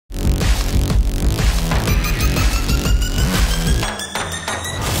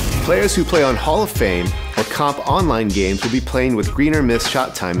Players who play on Hall of Fame or comp online games will be playing with green or miss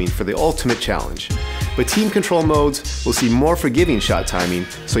shot timing for the ultimate challenge. But team control modes will see more forgiving shot timing,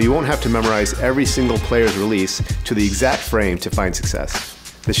 so you won't have to memorize every single player's release to the exact frame to find success.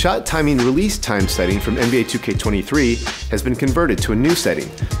 The shot timing release time setting from NBA 2K23 has been converted to a new setting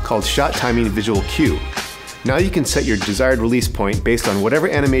called Shot Timing Visual Cue. Now you can set your desired release point based on whatever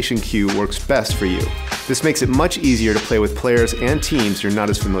animation cue works best for you. This makes it much easier to play with players and teams you're not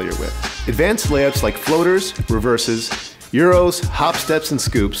as familiar with. Advanced layups like floaters, reverses, euros, hop steps, and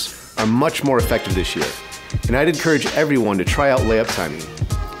scoops are much more effective this year, and I'd encourage everyone to try out layup timing.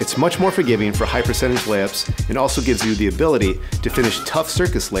 It's much more forgiving for high percentage layups and also gives you the ability to finish tough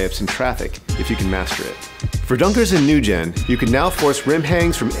circus layups in traffic if you can master it. For dunkers in New Gen, you can now force rim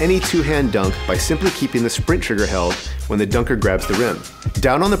hangs from any two-hand dunk by simply keeping the sprint trigger held when the dunker grabs the rim.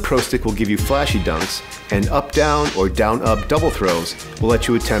 Down on the Pro Stick will give you flashy dunks, and up-down or down-up double throws will let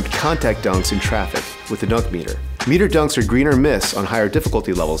you attempt contact dunks in traffic with the dunk meter. Meter dunks are green or miss on higher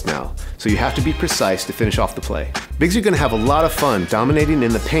difficulty levels now, so you have to be precise to finish off the play. Bigs are going to have a lot of fun dominating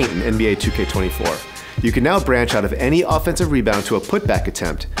in the paint in NBA 2K24. You can now branch out of any offensive rebound to a putback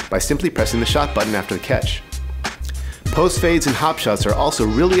attempt by simply pressing the shot button after the catch. Post fades and hop shots are also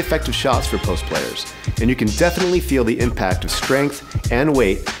really effective shots for post players, and you can definitely feel the impact of strength and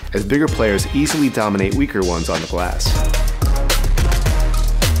weight as bigger players easily dominate weaker ones on the glass.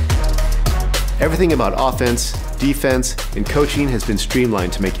 Everything about offense, defense, and coaching has been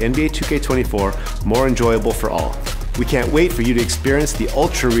streamlined to make NBA 2K24 more enjoyable for all. We can't wait for you to experience the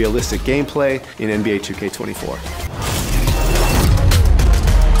ultra-realistic gameplay in NBA 2K24.